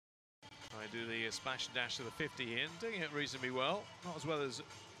I do the smash and dash to the 50 in, doing it reasonably well. Not as well as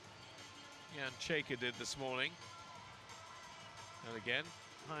Jan Chaker did this morning. And again,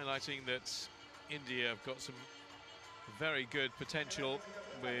 highlighting that India have got some very good potential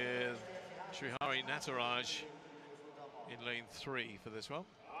with Srihari Nataraj in lane 3 for this one.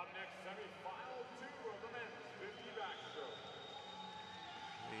 Next semi-final 2 of the men's 50 backstroke.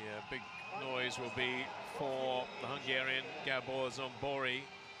 The big noise will be for the Hungarian Gabor Zombori.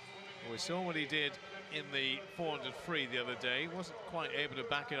 We saw what he did in the 400 free the other day. Wasn't quite able to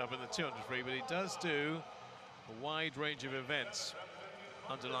back it up in the 200 free, but he does do a wide range of events,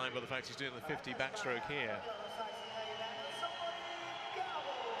 underlined by the fact he's doing the 50 backstroke here.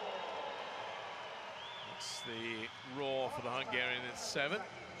 That's the roar for the Hungarian in 7.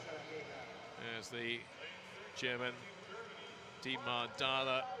 There's the German Dietmar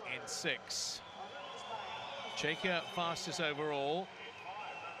Dahler in 6. Chaker fastest overall,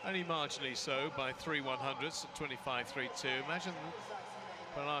 only marginally so by 3 100ths at 25.32. Imagine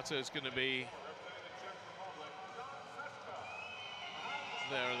Palato is going to be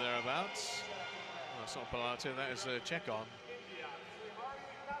there or thereabouts. Well, that's not Palato, that is Chekon.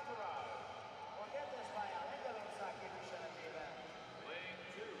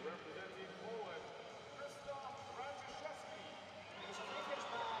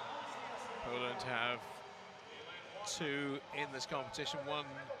 Poland have 2 in this competition. One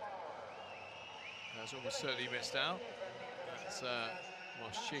has almost certainly missed out. That's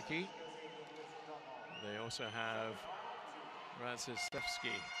Moszczyki. They also have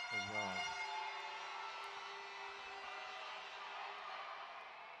Radziszewski as well.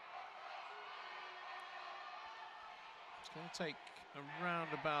 It's going to take around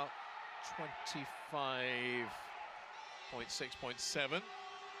about 25.6.7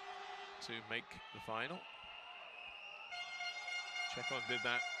 to make the final. Chekon did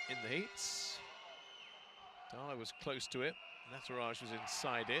that in the heats. Dahler was close to it. Nataraj was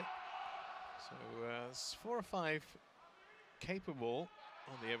inside it. So there's 4 or 5 capable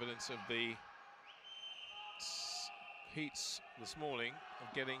on the evidence of the heats this morning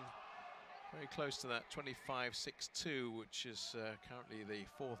of getting very close to that 25.62, which is currently the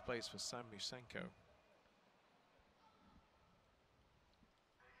 4th place for Samusenko.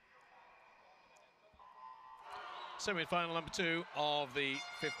 Semi-final number 2 of the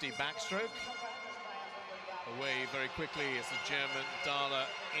 50 backstroke. Away very quickly is the German Dahler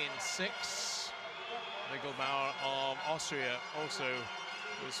in 6. Rigelbauer of Austria also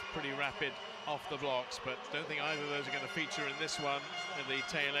was pretty rapid off the blocks, but don't think either of those are going to feature in this one at the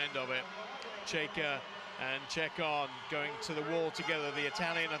tail end of it. Chaker and Chekon going to the wall together. The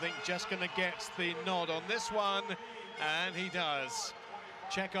Italian, I think, just going to get the nod on this one, and he does.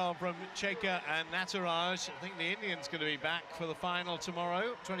 Chekon from Chaker and Nataraj. I think the Indian's going to be back for the final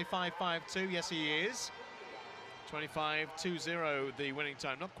tomorrow. 25.52, yes he is. 25.20 the winning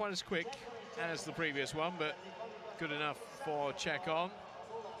time. Not quite as quick as the previous one, but good enough for Chekon.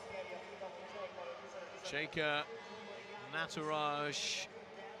 Chaker, Nataraj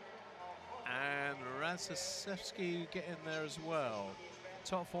and Radziszewski get in there as well.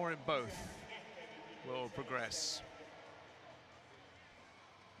 Top 4 in both will progress.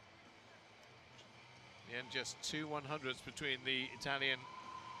 And just 2 100ths between the Italian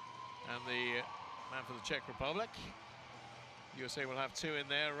and the man for the Czech Republic. USA will have 2 in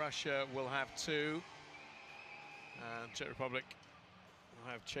there, Russia will have 2, and Czech Republic will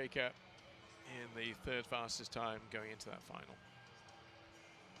have Chaker in the 3rd fastest time going into that final.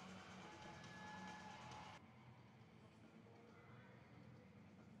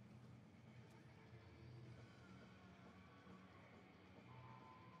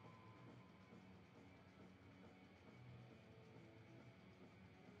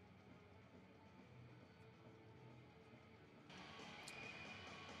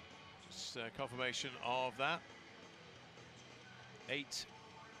 Confirmation of that.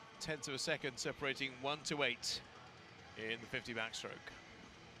 0.8 of a second separating 1 to 8 in the 50 backstroke.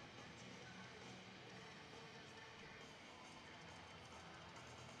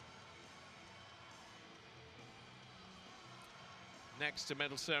 Next, a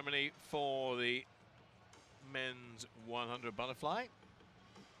medal ceremony for the men's 100 butterfly.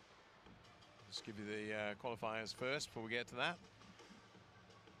 Let's give you the qualifiers first before we get to that.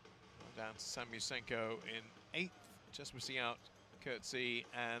 Down to Samusenko in 8th, just missing out Kurtzi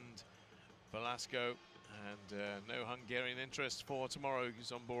and Velasco, and no Hungarian interest for tomorrow.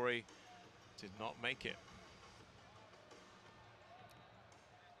 Zombori did not make it.